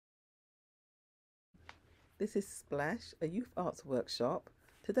This is Splash, a youth arts workshop.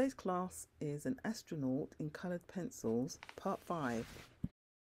 Today's class is an astronaut in coloured pencils, part 5.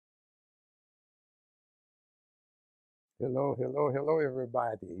 Hello,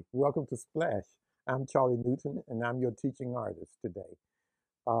 everybody. Welcome to Splash. I'm Charlie Newton, and I'm your teaching artist today.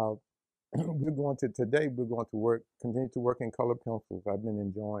 Uh, we're going to continue to work in color pencils. I've been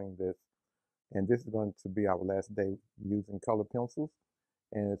enjoying this, and this is going to be our last day using color pencils.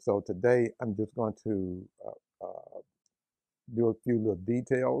 And so today, I'm just going to do a few little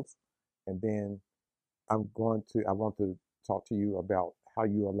details, and then I want to talk to you about how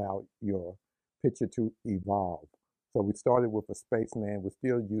you allow your picture to evolve. So we started with a spaceman. We're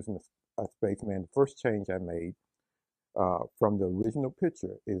still using a spaceman. The first change I made from the original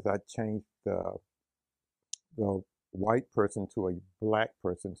picture is I changed the white person to a black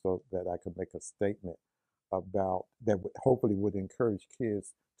person so that I could make a statement about that would hopefully would encourage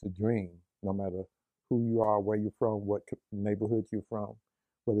kids to dream, no matter who you are, where you're from, what neighborhood you're from,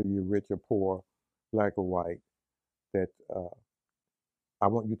 whether you're rich or poor, black or white, that I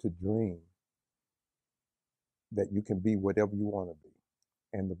want you to dream that you can be whatever you want to be.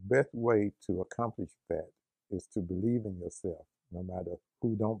 And the best way to accomplish that is to believe in yourself, no matter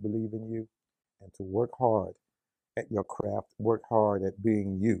who don't believe in you, and to work hard at your craft, work hard at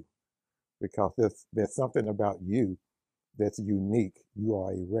being you, because there's something about you that's unique. You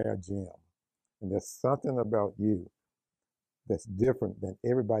are a rare gem. And there's something about you that's different than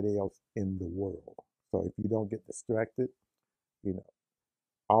everybody else in the world. So if you don't get distracted, you know,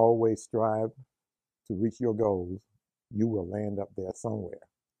 always strive to reach your goals, you will land up there somewhere.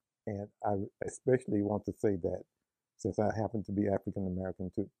 And I especially want to say that since I happen to be African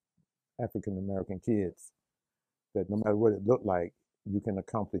American to African American kids, that no matter what it looked like, you can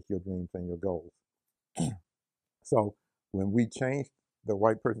accomplish your dreams and your goals. So when we changed the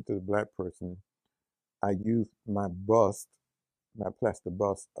white person to the black person, I used my bust, my plaster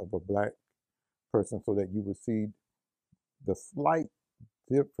bust of a black person so that you would see the slight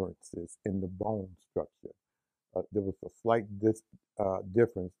differences in the bone structure. There was a slight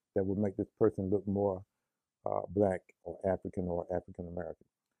difference that would make this person look more black or African American.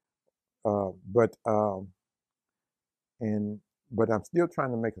 Uh, but um, and but I'm still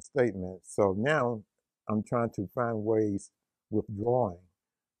trying to make a statement. So now I'm trying to find ways with drawing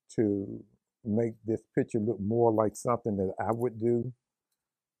to make this picture look more like something that I would do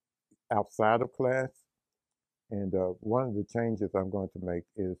outside of class. And one of the changes I'm going to make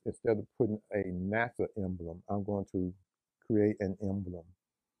is instead of putting a NASA emblem, I'm going to create an emblem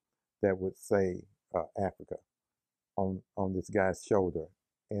that would say Africa on this guy's shoulder.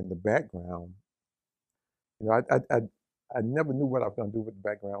 And the background, you know, I never knew what I was going to do with the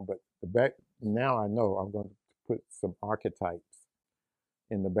background, but now I know I'm going to put some archetypes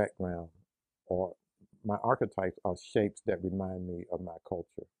in the background, or my archetypes are shapes that remind me of my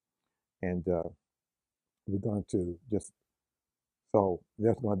culture. And we're going to just, so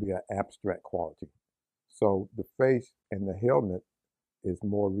there's going to be an abstract quality. So the face and the helmet is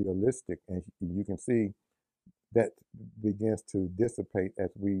more realistic, and you can see that begins to dissipate as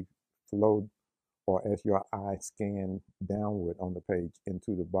we flow or as your eye scan downward on the page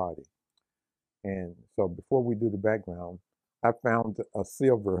into the body. And so before we do the background, I found a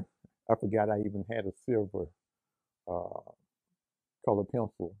silver, I forgot I even had a silver uh, color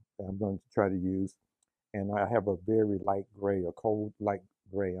pencil that I'm going to try to use. And I have a very light gray, a cold light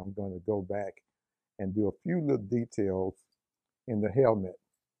gray. I'm going to go back and do a few little details in the helmet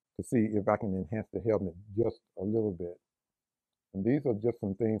to see if I can enhance the helmet just a little bit. And these are just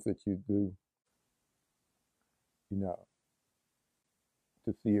some things that you do, you know,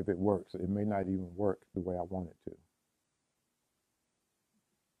 to see if it works. It may not even work the way I want it to.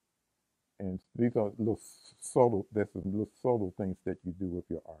 And these are there's some little subtle things that you do with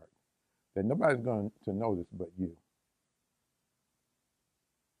your art that nobody's going to notice but you.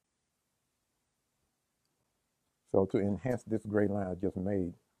 So to enhance this gray line I just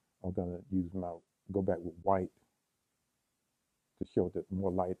made, I'm going to go back with white to show that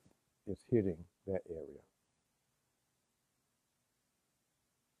more light is hitting that area.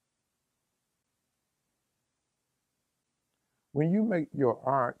 When you make your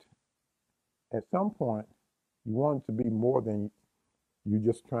art, at some point, you want it to be more than you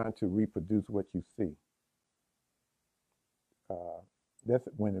just trying to reproduce what you see. Uh, that's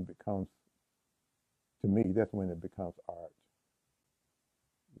when it becomes, to me, that's when it becomes art.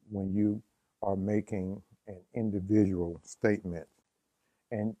 When you are making an individual statement,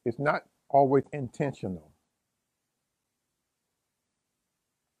 and it's not always intentional.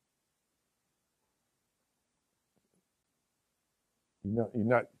 You're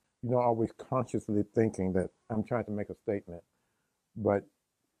not you're not always consciously thinking that I'm trying to make a statement, but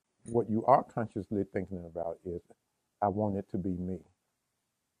what you are consciously thinking about is, I want it to be me.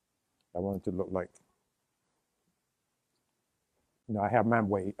 I want it to look like, I have my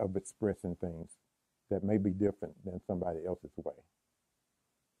way of expressing things that may be different than somebody else's way.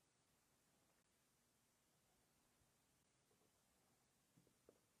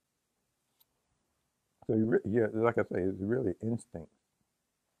 So yeah, like I say, it's really instinct.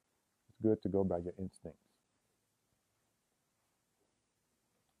 It's good to go by your instincts.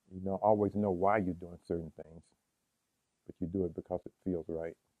 You don't always know why you're doing certain things, but you do it because it feels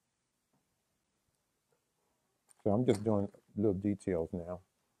right. So I'm just doing little details now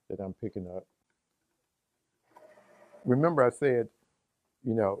that I'm picking up. Remember, I said,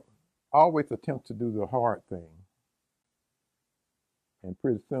 you know, always attempt to do the hard thing, and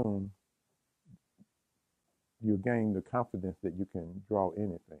pretty soon you gain the confidence that you can draw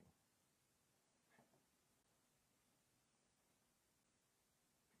anything.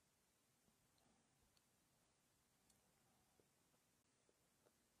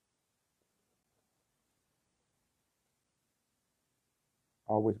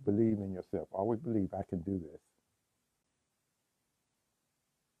 Always believe in yourself. Always believe I can do this.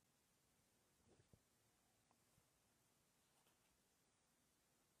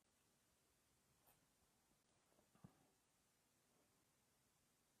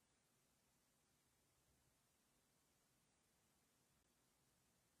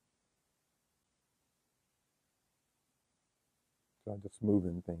 So I'm just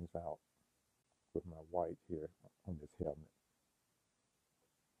smoothing things out with my white here on this helmet.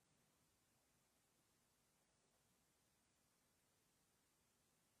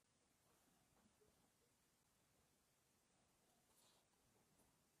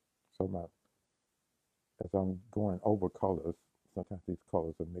 So as I'm going over colors, sometimes these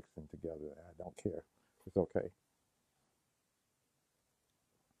colors are mixing together, and I don't care. It's okay.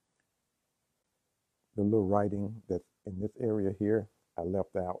 The little writing that's in this area here, I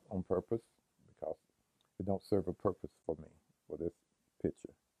left out on purpose because it don't serve a purpose for me for this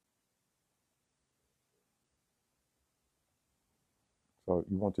picture. So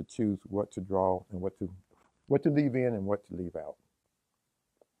you want to choose what to draw and what to leave in and what to leave out.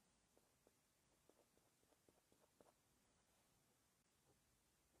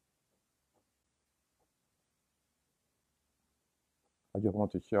 I just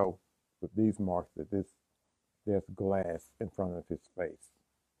want to show with these marks that there's glass in front of his face.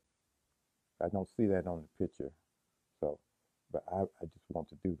 I don't see that on the picture, so but I just want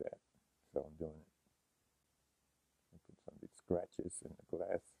to do that, so I'm doing it. I put some of these scratches in the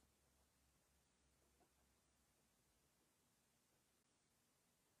glass.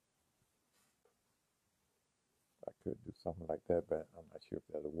 I could do something like that, but I'm not sure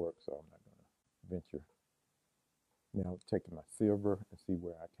if that'll work, so I'm not going to venture. Now taking my silver and see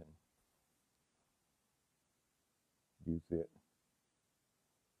where I can use it.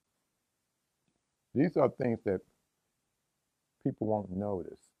 These are things that people won't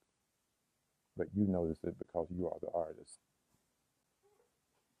notice, but you notice it because you are the artist.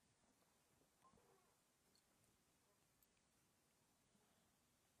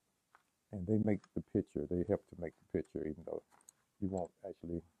 And they make the picture, they help to make the picture, even though you won't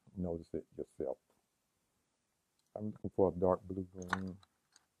actually notice it yourself. I'm looking for a dark blue green.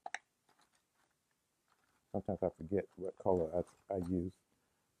 Sometimes I forget what color I use.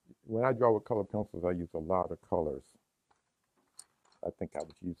 When I draw with color pencils, I use a lot of colors. I think I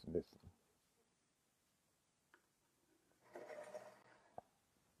was using this one.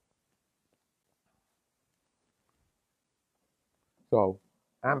 So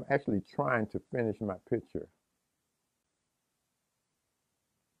I'm actually trying to finish my picture.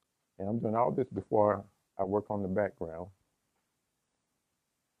 And I'm doing all this before I work on the background.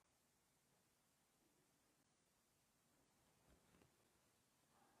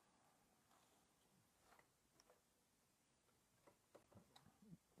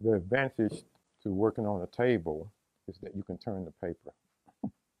 The advantage to working on a table is that you can turn the paper.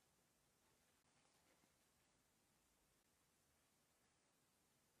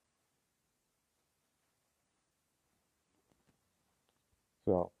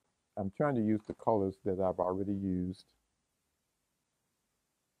 So I'm trying to use the colors that I've already used.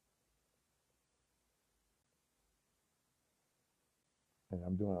 And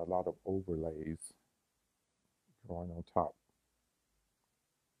I'm doing a lot of overlays, drawing on top.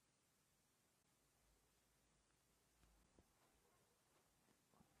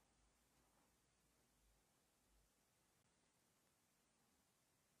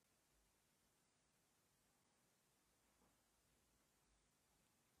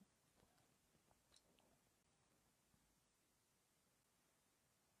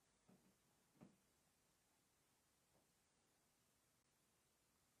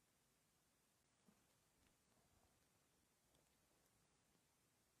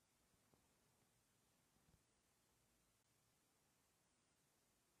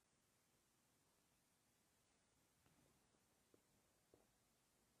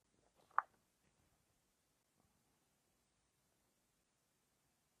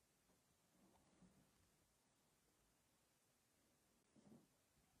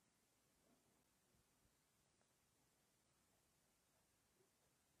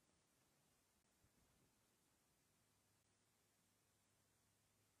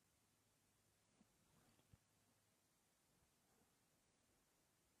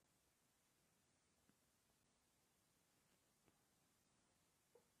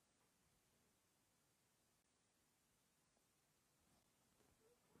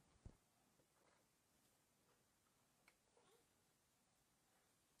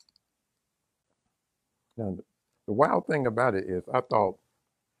 Now, the wild thing about it is, I thought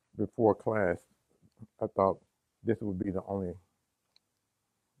before class, I thought this would be the only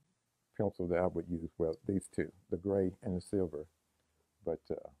pencil that I would use. Well, these two, the gray and the silver. But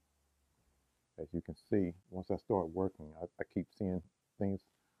as you can see, once I start working, I keep seeing things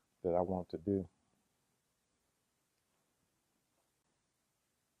that I want to do,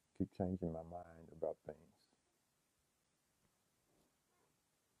 keep changing my mind about things.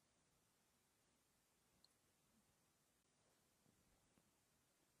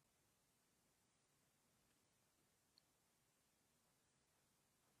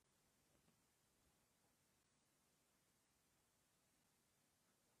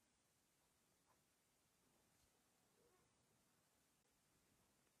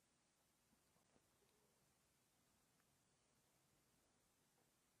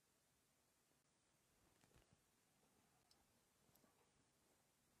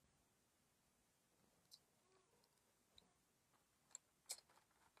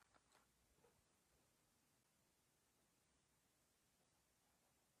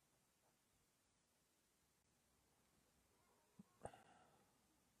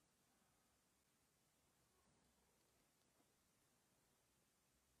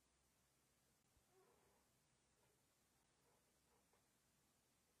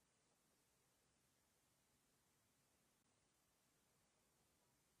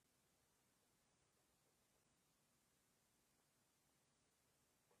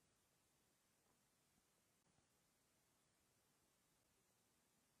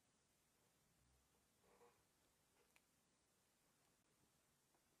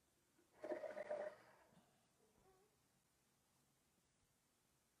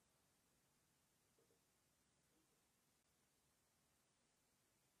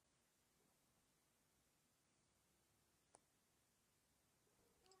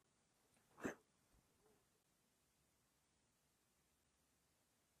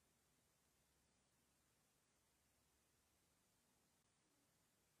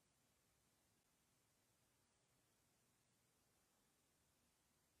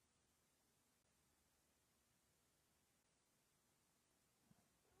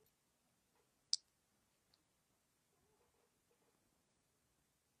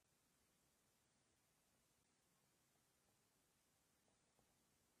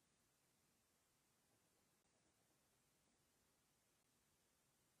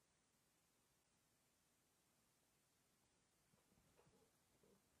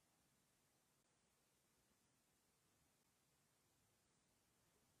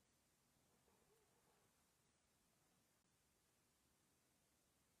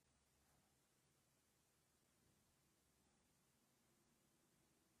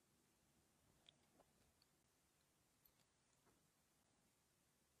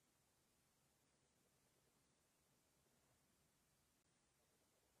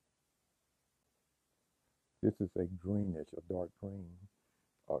 This is a greenish, a dark green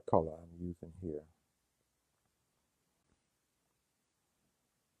color I'm using here.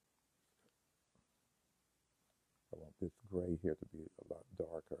 I want this gray here to be a lot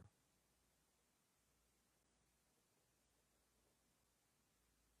darker.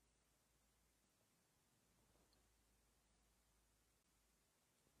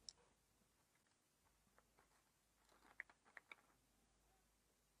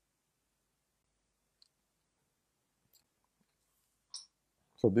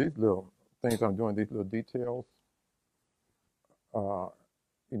 So these little things I'm doing, these little details, uh,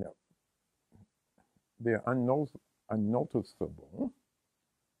 you know, they're unnoticeable,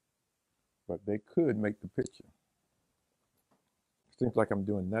 but they could make the picture. Seems like I'm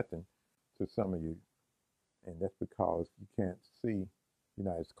doing nothing to some of you, and that's because you can't see, you're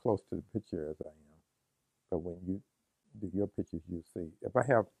not as close to the picture as I am. But when you do your pictures, you see. If I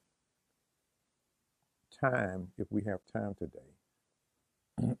have time, if we have time today,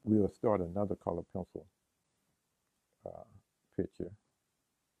 we'll start another color pencil uh, picture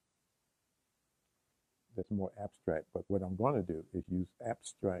that's more abstract. But what I'm going to do is use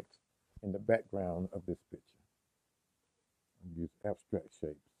abstract in the background of this picture. Use abstract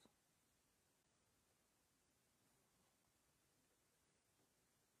shapes.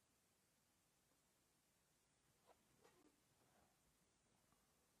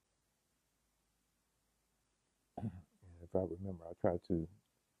 And if I remember, I try to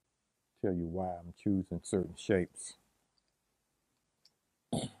tell you why I'm choosing certain shapes.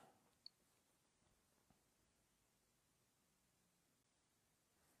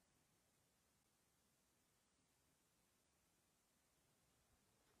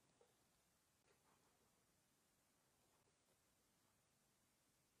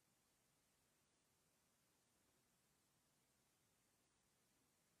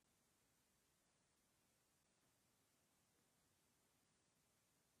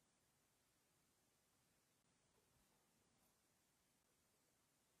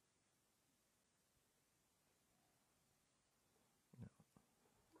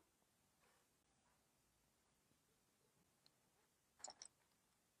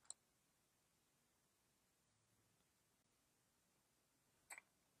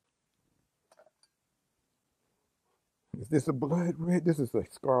 this a blood red? This is a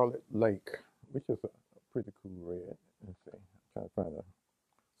scarlet lake, which is a pretty cool red. Let's see. I'm trying to find a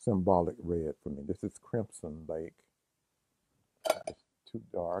symbolic red for me. This is crimson lake. It's too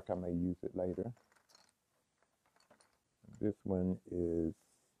dark. I may use it later. This one is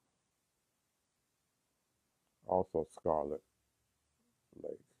also scarlet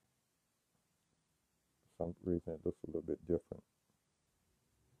lake. For some reason, it looks a little bit different.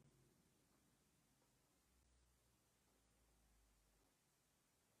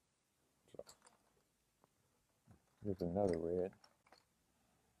 So here's another red.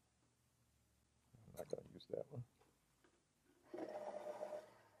 I'm not going to use that one.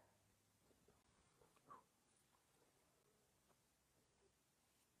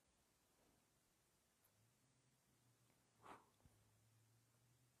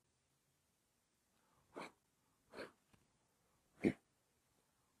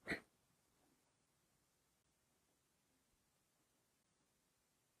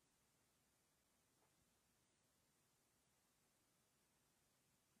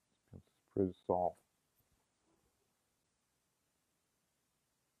 It's pretty soft.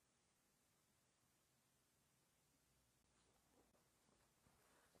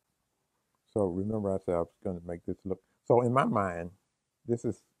 So remember I said I was going to make this look. So in my mind, this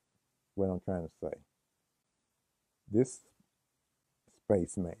is what I'm trying to say. This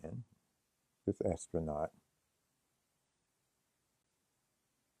spaceman, this astronaut,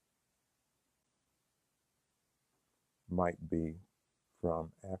 might be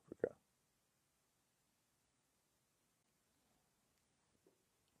from Africa.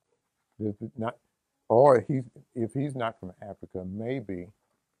 This is not, or if he's not from Africa, maybe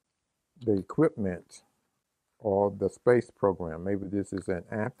the equipment or the space program, maybe this is an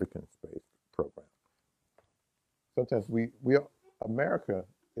African space program. Sometimes America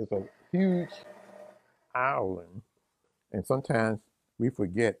is a huge island, and sometimes we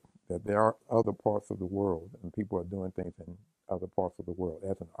forget that there are other parts of the world and people are doing things in other parts of the world.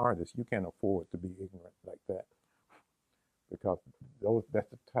 As an artist, you can't afford to be ignorant like that, because that's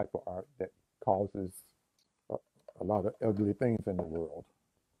the type of art that causes a lot of ugly things in the world.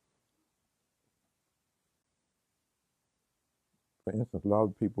 For instance, a lot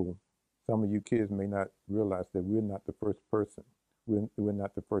of people, some of you kids may not realize that we're not the first person. We're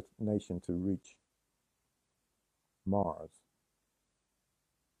not the first nation to reach Mars,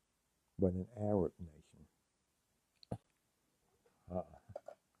 but an Arab nation.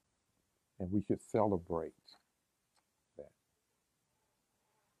 And we should celebrate that.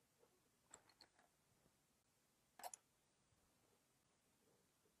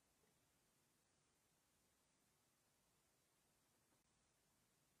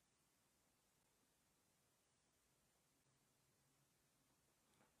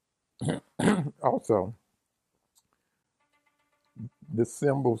 Also, the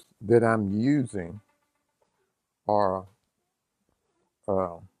symbols that I'm using are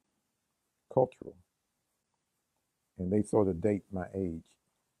uh, cultural, and they sort of date my age,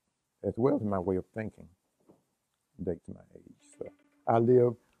 as well as my way of thinking dates my age. So I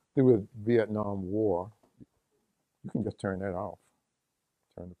lived through the Vietnam War. You can just turn that off.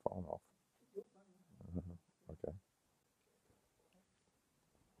 Turn the phone off. Okay.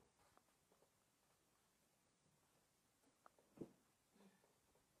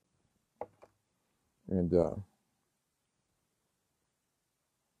 And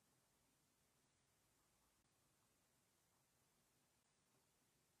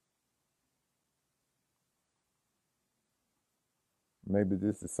maybe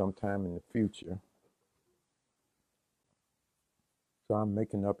this is sometime in the future. So I'm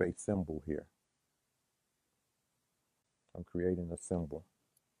making up a symbol here. I'm creating a symbol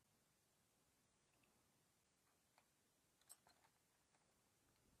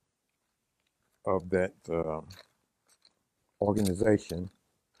of that organization,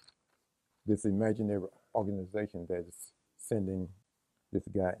 this imaginary organization that is sending this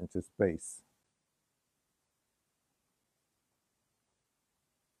guy into space.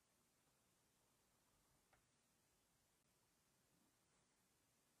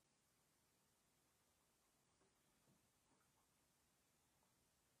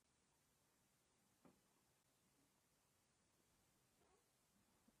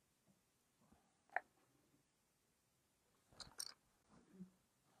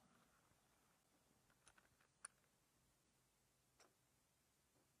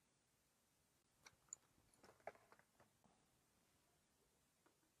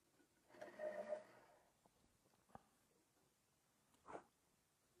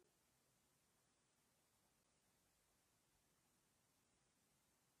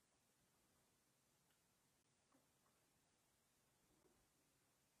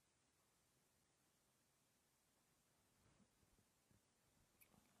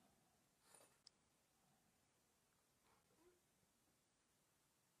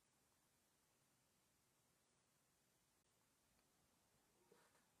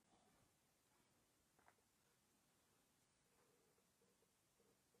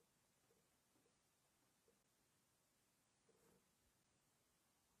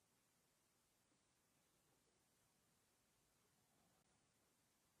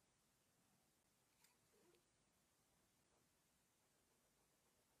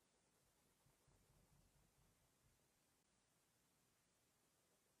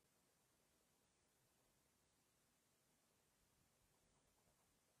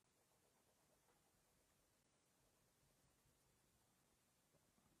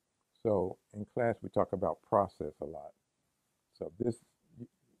 So in class, we talk about process a lot. So this,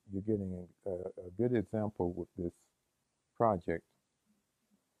 you're getting a good example with this project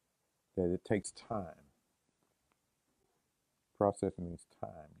that it takes time. Process means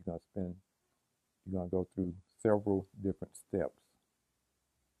time. You're going to go through several different steps.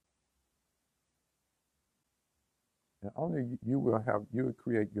 And only you will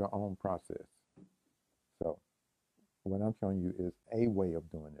create your own process. So what I'm showing you is a way of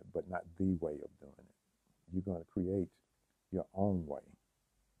doing it, but not the way of doing it. You're going to create your own way.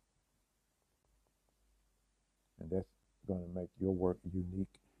 And that's going to make your work unique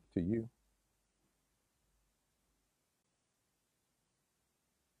to you.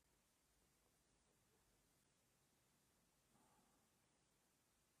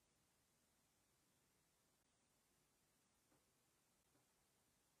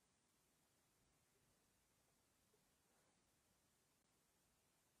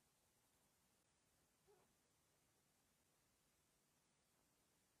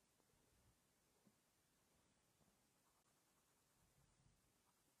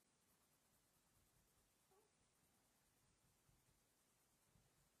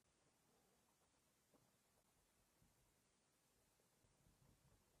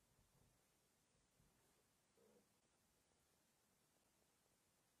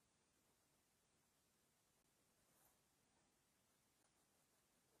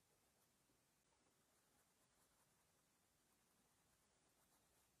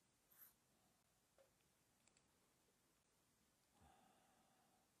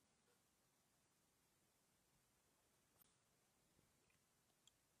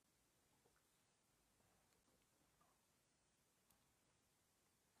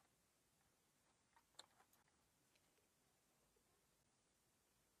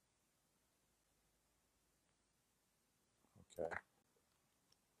 Okay.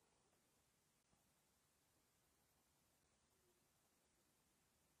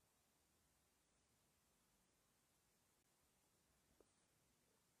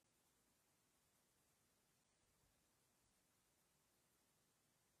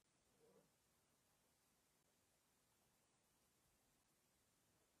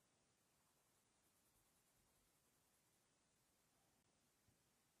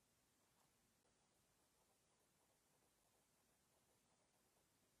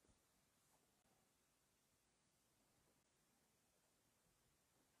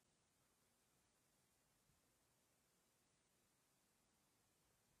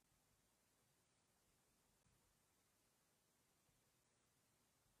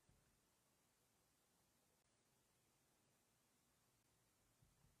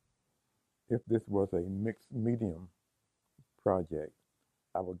 If this was a mixed medium project,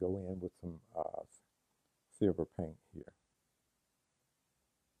 I would go in with some silver paint here.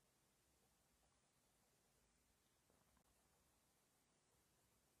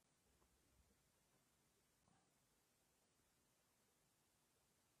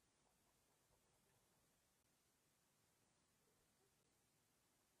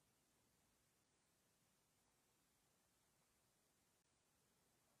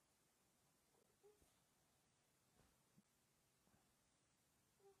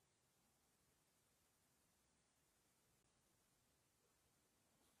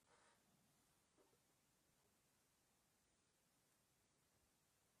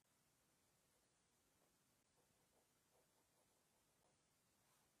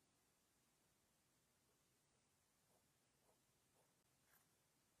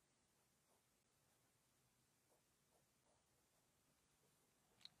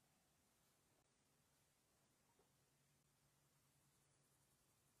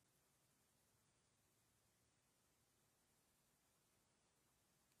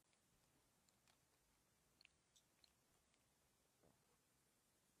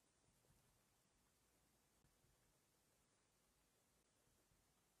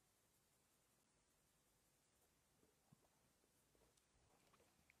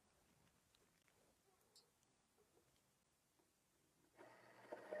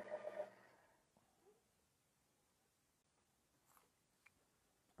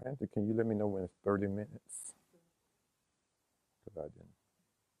 Andrew, can you let me know when it's 30 minutes? Because I didn't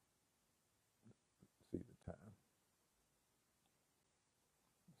see the time.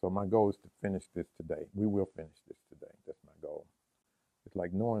 So my goal is to finish this today. We will finish this today. That's my goal. It's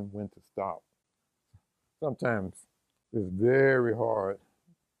like knowing when to stop. Sometimes it's very hard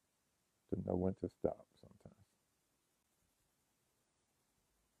to know when to stop sometimes.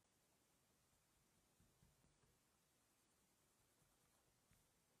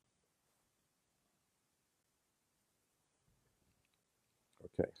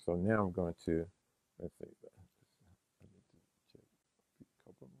 Okay, so now I'm going to, let's see, I need to check a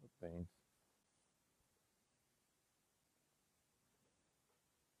couple more things.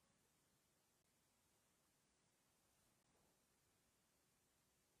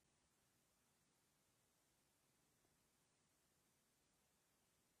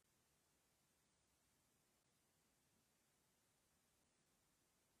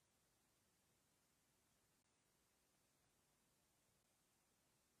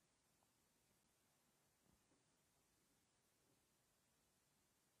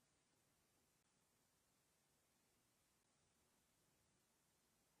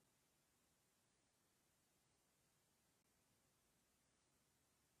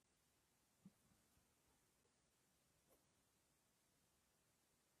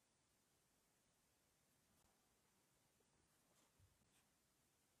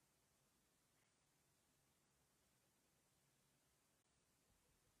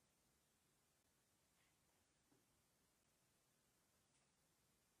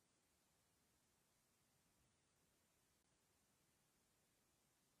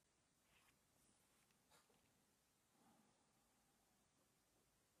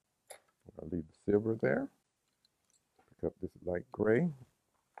 I'll leave the silver there. Pick up this light gray.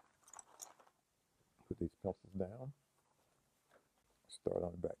 Put these pencils down. Start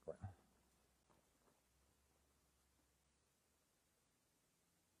on the background.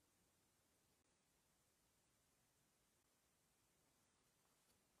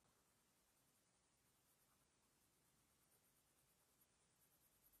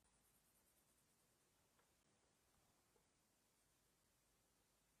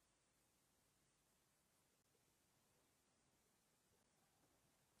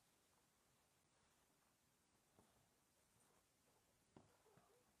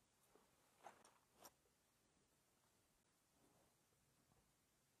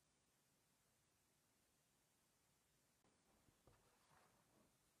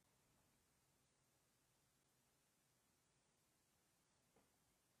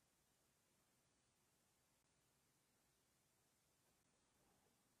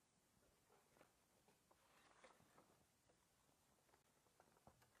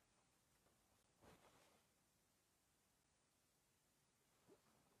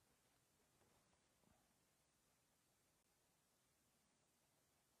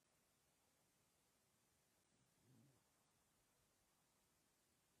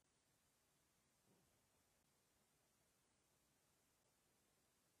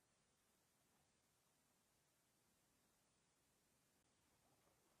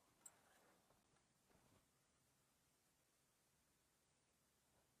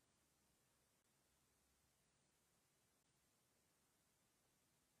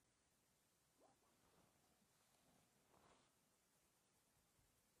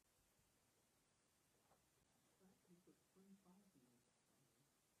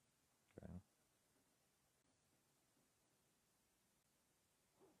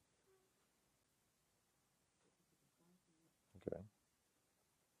 Okay.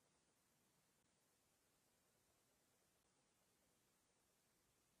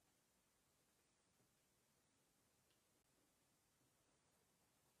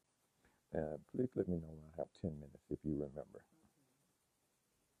 Okay. Please let me know when I have 10 minutes if you remember.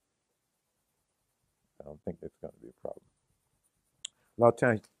 I don't think that's going to be a problem. A lot of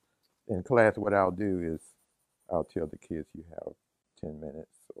times in class, what I'll do is I'll tell the kids you have 10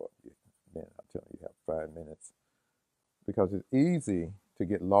 minutes, or then I'll tell them you have 5 minutes, because it's easy to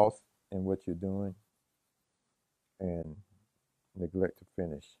get lost in what you're doing and neglect to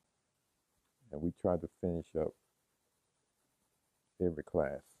finish. And we try to finish up every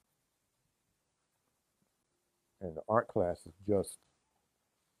class. And the art class is just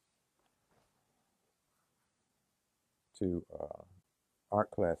to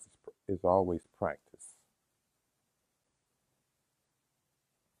art class is always practice.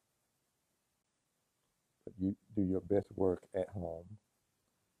 But you do your best work at home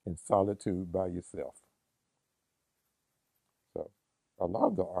in solitude by yourself. So a lot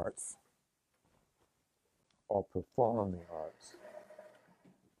of the arts are performing arts.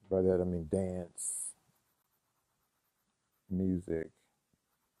 By that I mean dance, music,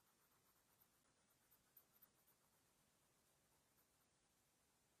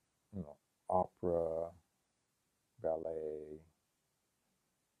 you know, opera, ballet,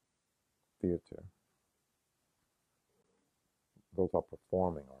 theater. Those are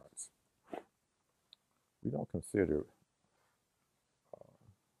performing arts. We don't consider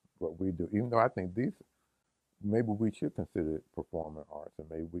what we do, even though I think these, maybe we should consider it performing arts, and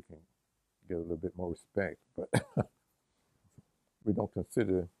maybe we can get a little bit more respect. But we don't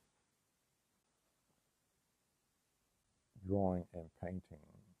consider drawing and painting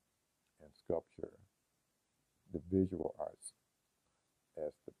and sculpture the visual arts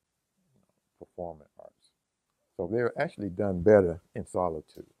as the performing arts. So they're actually done better in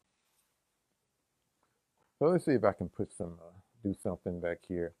solitude. So let's see if I can put some, do something back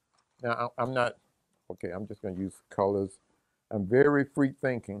here. Now I'm not, okay, I'm just going to use colors. I'm very free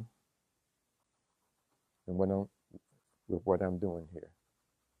thinking and with what I'm doing here.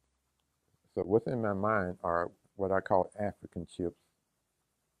 So what's in my mind are what I call African chips.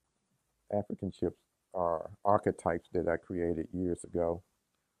 African chips are archetypes that I created years ago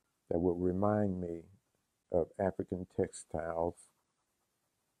that would remind me of African textiles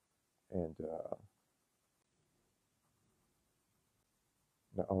and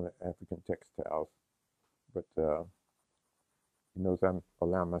not only African textiles, but you notice I'm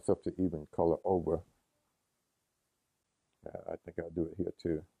allowing myself to even color over. I think I'll do it here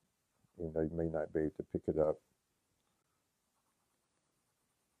too, even though you may not be able to pick it up.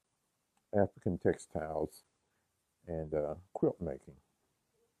 African textiles and quilt making,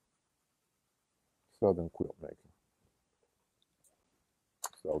 southern quilt making.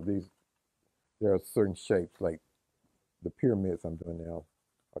 So there are certain shapes like the pyramids I'm doing now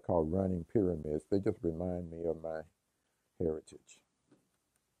are called running pyramids. They just remind me of my heritage.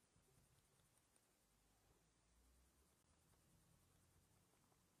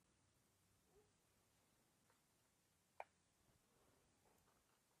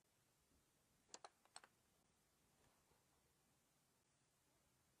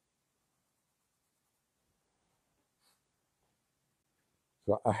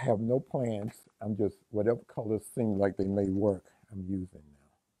 So I have no plans. I'm just, whatever colors seem like they may work, I'm using now.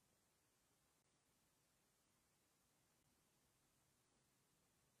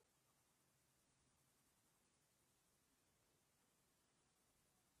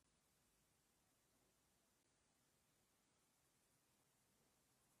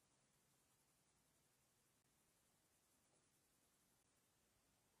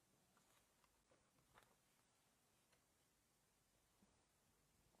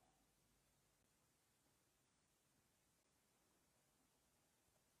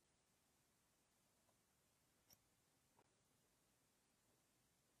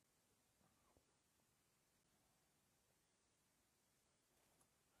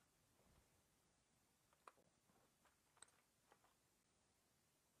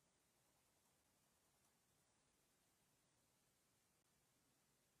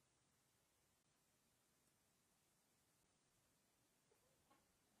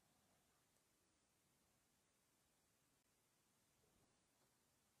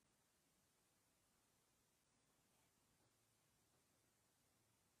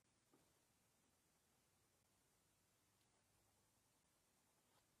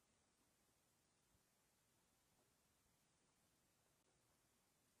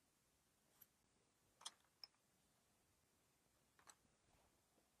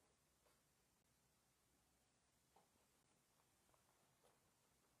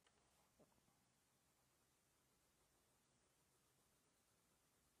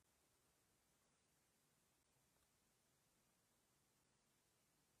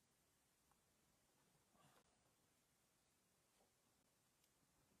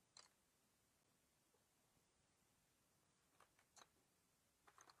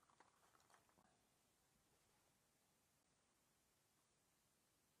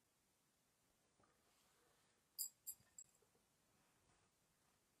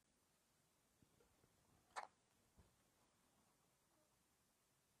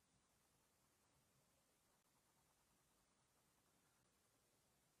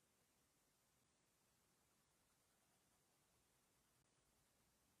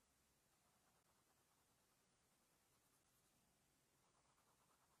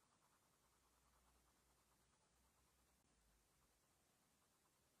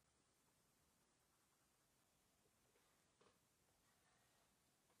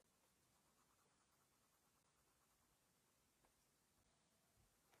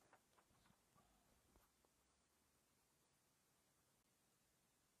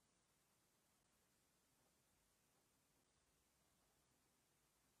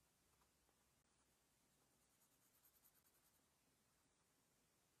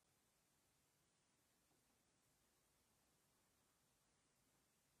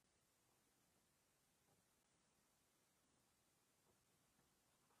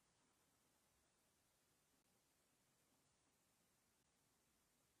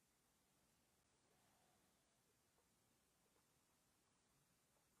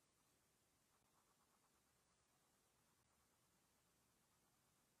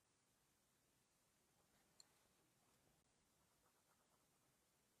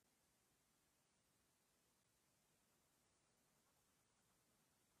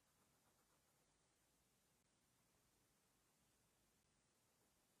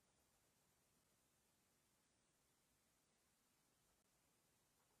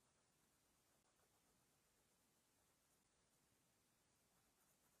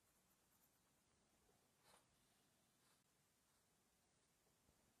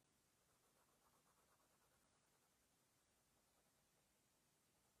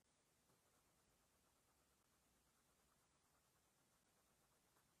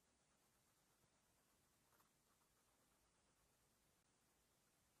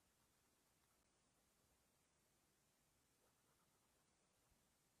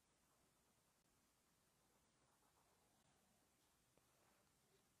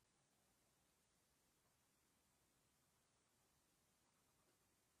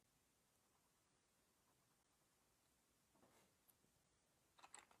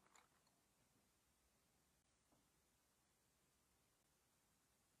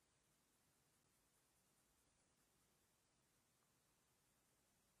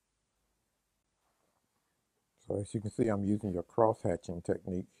 So as you can see, I'm using your cross-hatching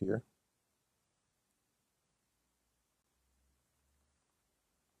technique here.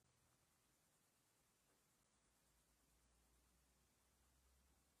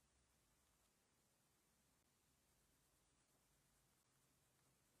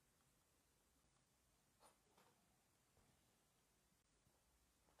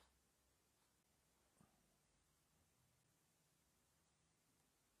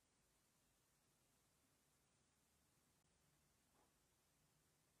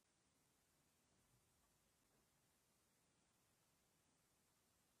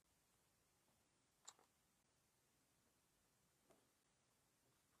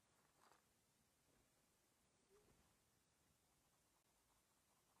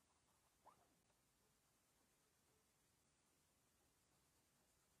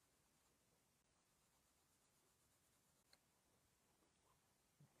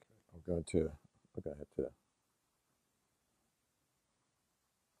 I'm going to have to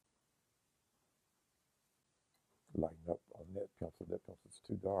lighten up on that pencil. That pencil's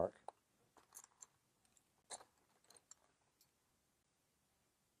too dark.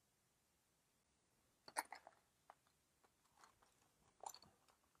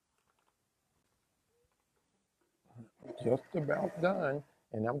 Just about done.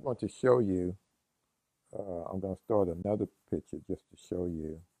 And I'm going to show you, I'm going to start another picture just to show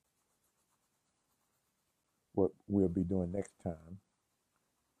you what we'll be doing next time.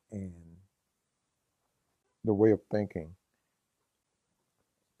 And the way of thinking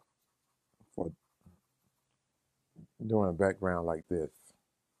for doing a background like this.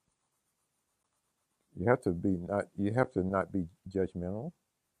 You have to not be judgmental.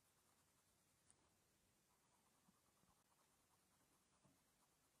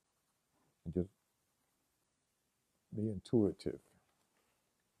 And just be intuitive.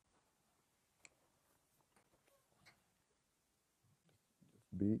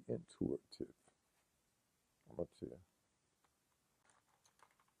 Be intuitive. I'm going to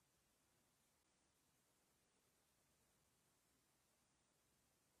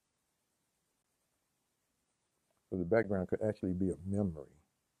so the background could actually be a memory.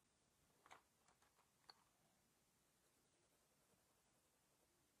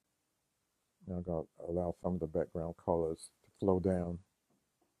 Now I'm going to allow some of the background colors to flow down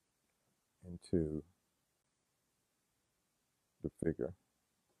into the figure.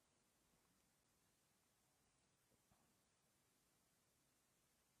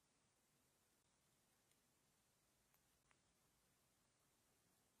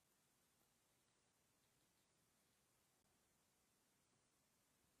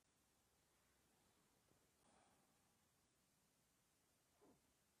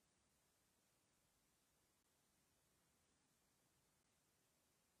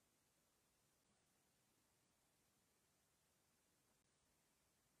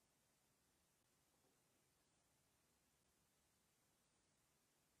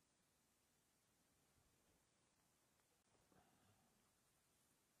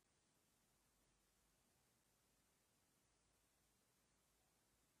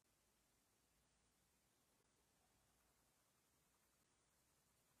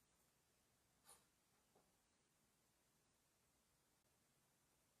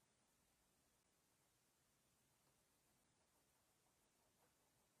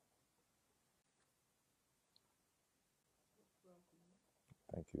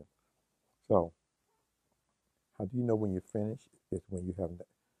 Thank you. So, how do you know when you're finished? It's when you have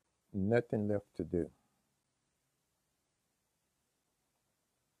nothing left to do.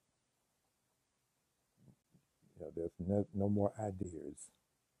 You know, there's no more ideas.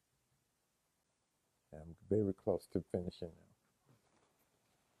 I'm very close to finishing now.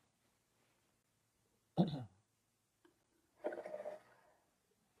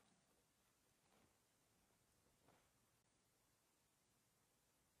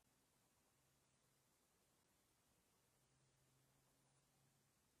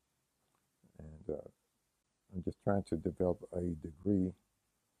 And I'm just trying to develop a degree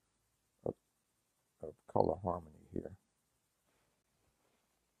of, of color harmony here.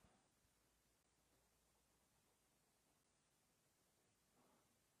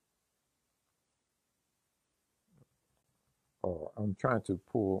 Or I'm trying to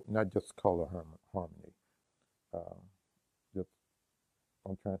pull not just color harmony. Uh, just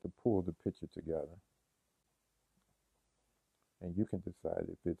I'm trying to pull the picture together, and you can decide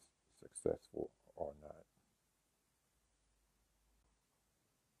if it's successful or not.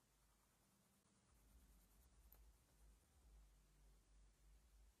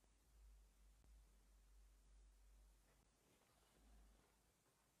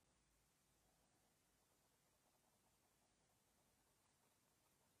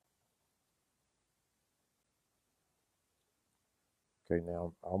 Okay,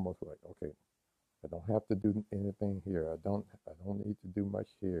 now I'm almost like, okay, I don't have to do anything here. I don't need to do much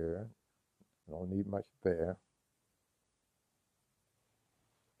here. I don't need much there.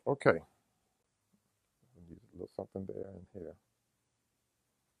 Okay, use a little something there and here.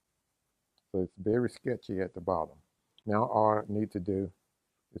 So it's very sketchy at the bottom. Now all I need to do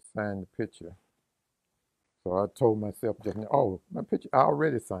is sign the picture. So I told myself just now, oh, my picture, I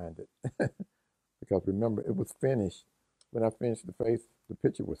already signed it. Because remember, it was finished. When I finished the face, the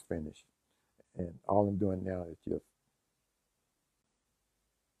picture was finished. And all I'm doing now is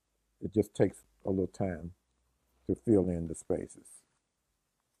it just takes a little time to fill in the spaces.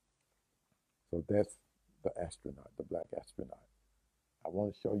 So that's the astronaut, the black astronaut. I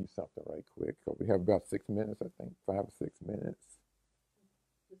want to show you something right quick. So we have about 6 minutes, I think, 5 or 6 minutes.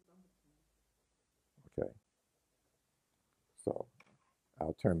 Okay. So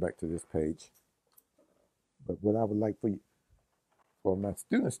I'll turn back to this page. But what I would like for my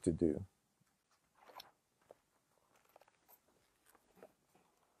students to do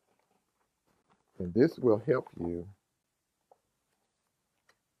and this will help you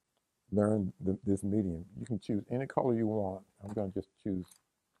learn this medium. You can choose any color you want. I'm going to just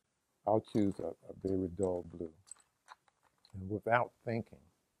I'll choose a very dull blue. And without thinking,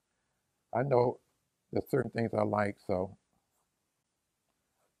 I know there's certain things I like, so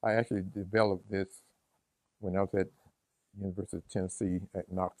I actually developed this when I was at University of Tennessee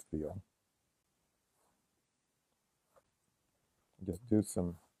at Knoxville. Just do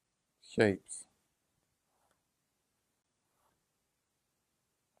some shapes,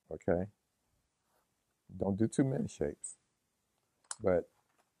 okay? Don't do too many shapes, but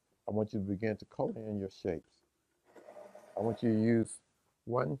I want you to begin to color in your shapes. I want you to use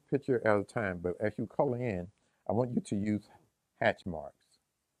one picture at a time, but as you color in, I want you to use hatch marks.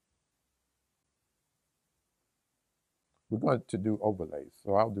 We're going to do overlays,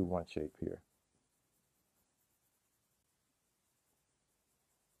 so I'll do one shape here.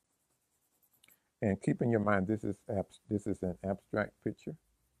 And keep in your mind, this is an abstract picture,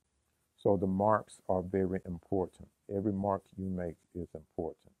 so the marks are very important. Every mark you make is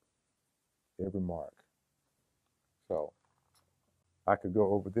important. Every mark. So I could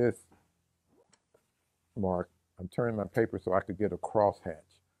go over this mark. I'm turning my paper so I could get a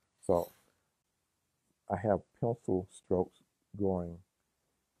crosshatch. So I have pencil strokes going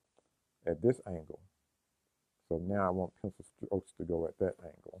at this angle. So now I want pencil strokes to go at that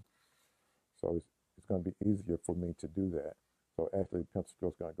angle. So it's going to be easier for me to do that. So actually, pencil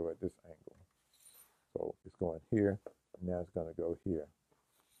stroke's going to go at this angle. So it's going here, and now it's going to go here.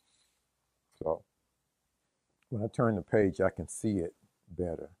 So when I turn the page, I can see it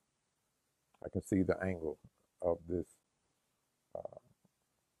better. I can see the angle of this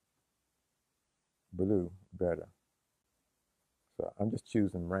blue better. So I'm just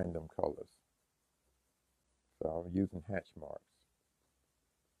choosing random colors. So I'm using hatch marks.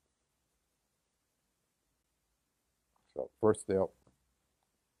 So first step,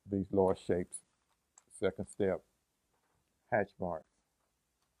 these lower shapes. Second step, hatch marks.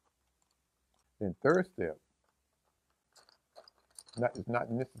 Then third step, it's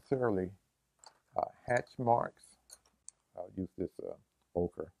not necessarily hatch marks. I'll use this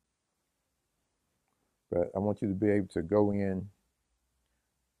ochre. But I want you to be able to go in,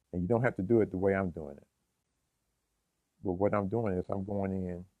 and you don't have to do it the way I'm doing it. But what I'm doing is I'm going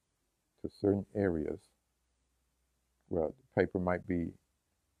in to certain areas where the paper might be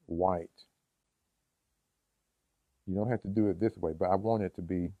white. You don't have to do it this way, but I want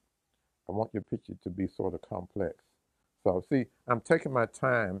your picture to be sort of complex. So see, I'm taking my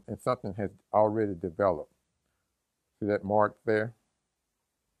time and something has already developed. See that mark there?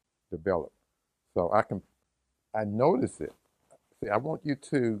 Develop. So I notice it. See, I want you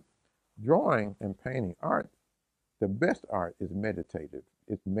to, drawing and painting, art, the best art is meditative.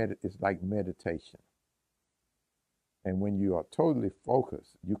 It's like meditation. And when you are totally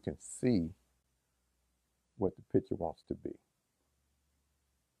focused, you can see what the picture wants to be.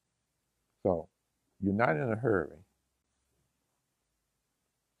 So you're not in a hurry.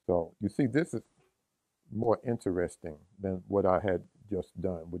 So you see, this is more interesting than what I had just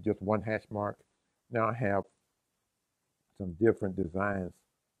done with just one hash mark. Now I have some different designs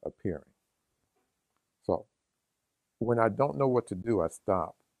appearing. So when I don't know what to do, I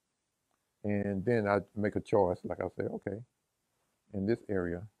stop. And then I make a choice. Like I say, okay, in this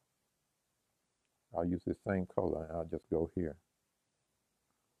area, I'll use this same color and I'll just go here.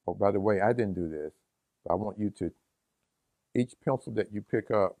 Oh, by the way, I didn't do this. But I want you to, each pencil that you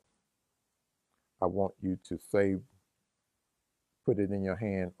pick up, I want you to put it in your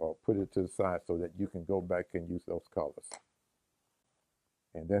hand or put it to the side so that you can go back and use those colors.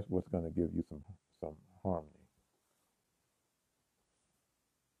 And that's what's going to give you some harmony.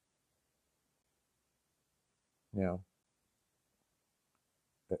 Now,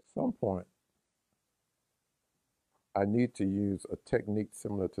 at some point, I need to use a technique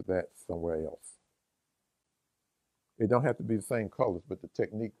similar to that somewhere else. It don't have to be the same colors, but the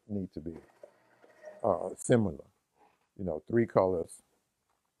technique needs to be similar. You know, 3 colors.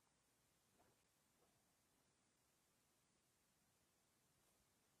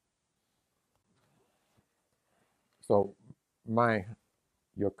 So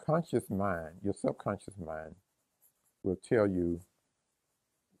your conscious mind, your subconscious mind will tell you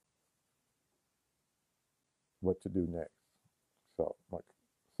what to do next. So my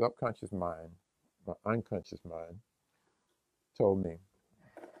subconscious mind, my unconscious mind told me,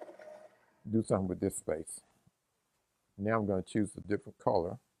 do something with this space. Now I'm going to choose a different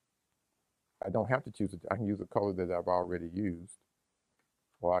color. I don't have to choose it. I can use a color that I've already used,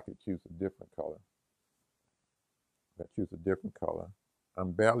 or I could choose a different color. I choose a different color.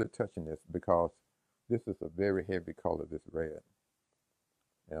 I'm barely touching this because this is a very heavy color, this red.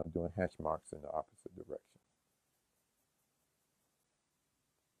 And I'm doing hash marks in the opposite direction.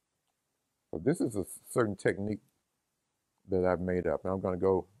 So this is a certain technique that I've made up. Now I'm going to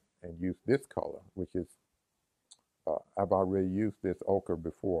go and use this color, which is, I've already used this ochre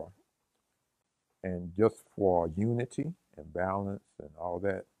before. And just for unity and balance and all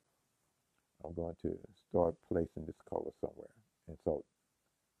that, I'm going to start placing this color somewhere. And so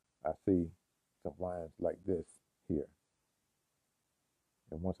I see some lines like this here.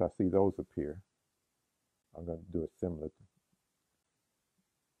 And once I see those appear, I'm going to do it similar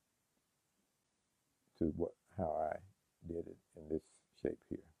to how I did it in this shape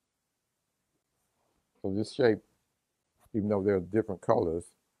here. So this shape, even though they're different colors,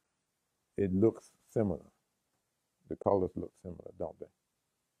 it looks similar. The colors look similar, don't they?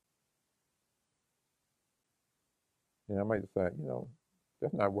 And I might decide, you know,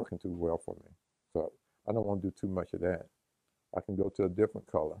 that's not working too well for me. So I don't want to do too much of that. I can go to a different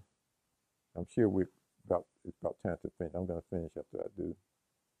color. I'm sure it's about time to finish. I'm going to finish after I do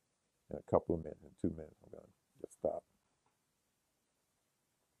in a couple of minutes. In 2 minutes, I'm going to just stop.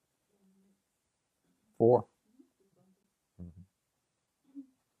 4.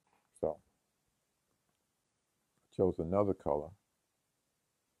 So I chose another color,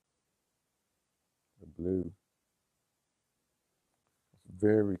 the blue. It's a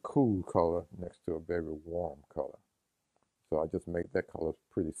very cool color next to a very warm color. So I just make that color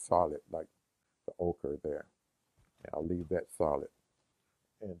pretty solid, like the ochre there. And I'll leave that solid.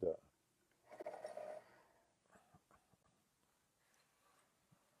 And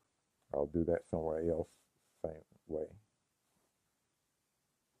I'll do that somewhere else, same way.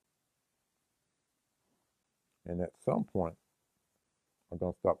 And at some point, I'm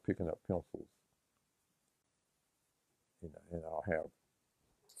going to start picking up pencils. And I'll have a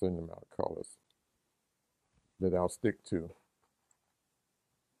certain amount of colors that I'll stick to.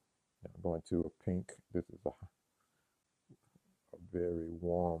 I'm going to a pink. This is a very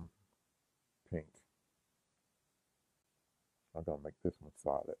warm pink. I'm going to make this one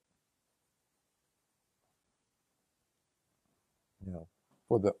solid. Now,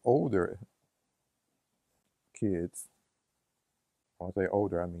 for the older kids, when I say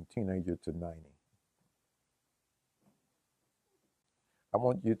older, I mean teenager to 90. I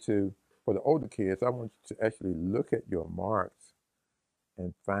want you to, for the older kids, I want you to actually look at your marks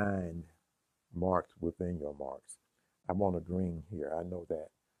and find marks within your marks. I want a green here. I know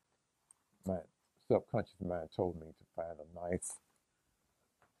that. My subconscious mind told me to find a nice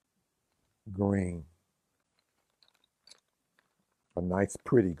green, a nice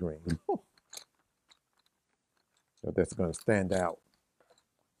pretty green. So that's going to stand out.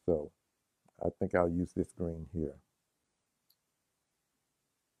 So I think I'll use this green here.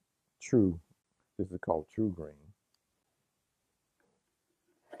 True. This is called true green.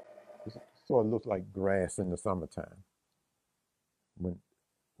 It sort of looks like grass in the summertime. When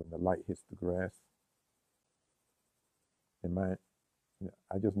the light hits the grass. And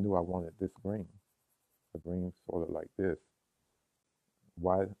I just knew I wanted this green. A green sort of like this.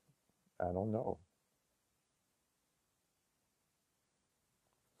 Why? I don't know.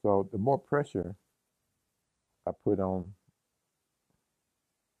 So the more pressure I put on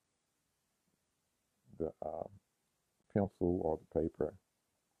the pencil or the paper,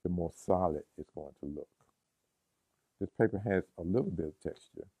 the more solid it's going to look. This paper has a little bit of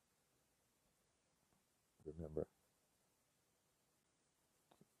texture, remember.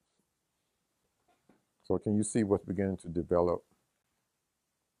 So can you see what's beginning to develop?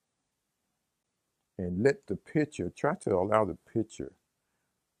 And let the picture, try to allow the picture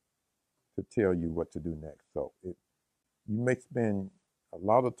to tell you what to do next. So you may spend a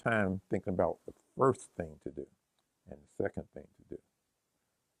lot of time thinking about the first thing to do and the second thing to do.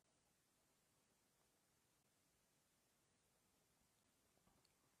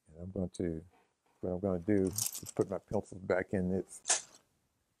 And what I'm going to do is put my pencils back in this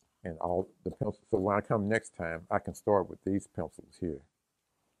and all the pencils. So when I come next time, I can start with these pencils here.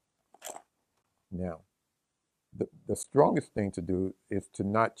 Now, the strongest thing to do is to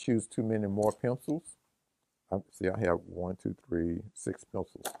not choose too many more pencils. See, I have 1, 2, 3, 6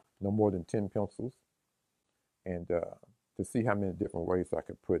 pencils, no more than 10 pencils. And to see how many different ways I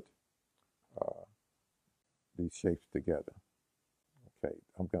could put these shapes together. Okay,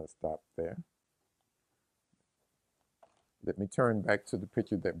 I'm going to stop there. Let me turn back to the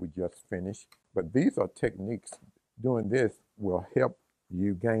picture that we just finished. But these are techniques. Doing this will help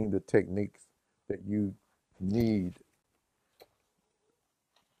you gain the techniques that you need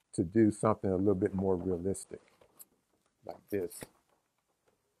to do something a little bit more realistic, like this.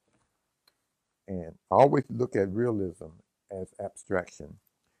 And always look at realism as abstraction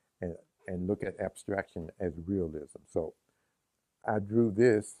and look at abstraction as realism. So I drew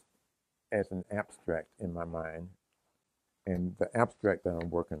this as an abstract in my mind, and the abstract that I'm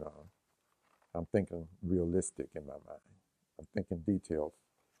working on, I'm thinking realistic in my mind. I'm thinking details,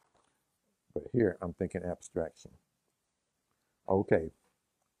 but here I'm thinking abstraction. Okay,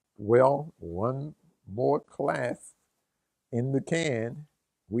 well, one more class in the can.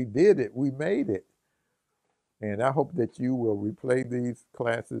 We did it. We made it. And I hope that you will replay these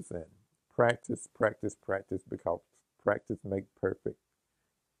classes and practice, practice, practice, because practice makes perfect.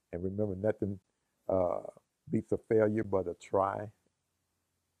 And remember, nothing beats a failure but a try.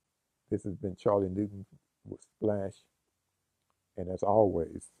 This has been Charlie Newton with Splash. And as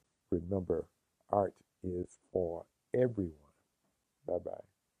always, remember, art is for everyone. Bye-bye.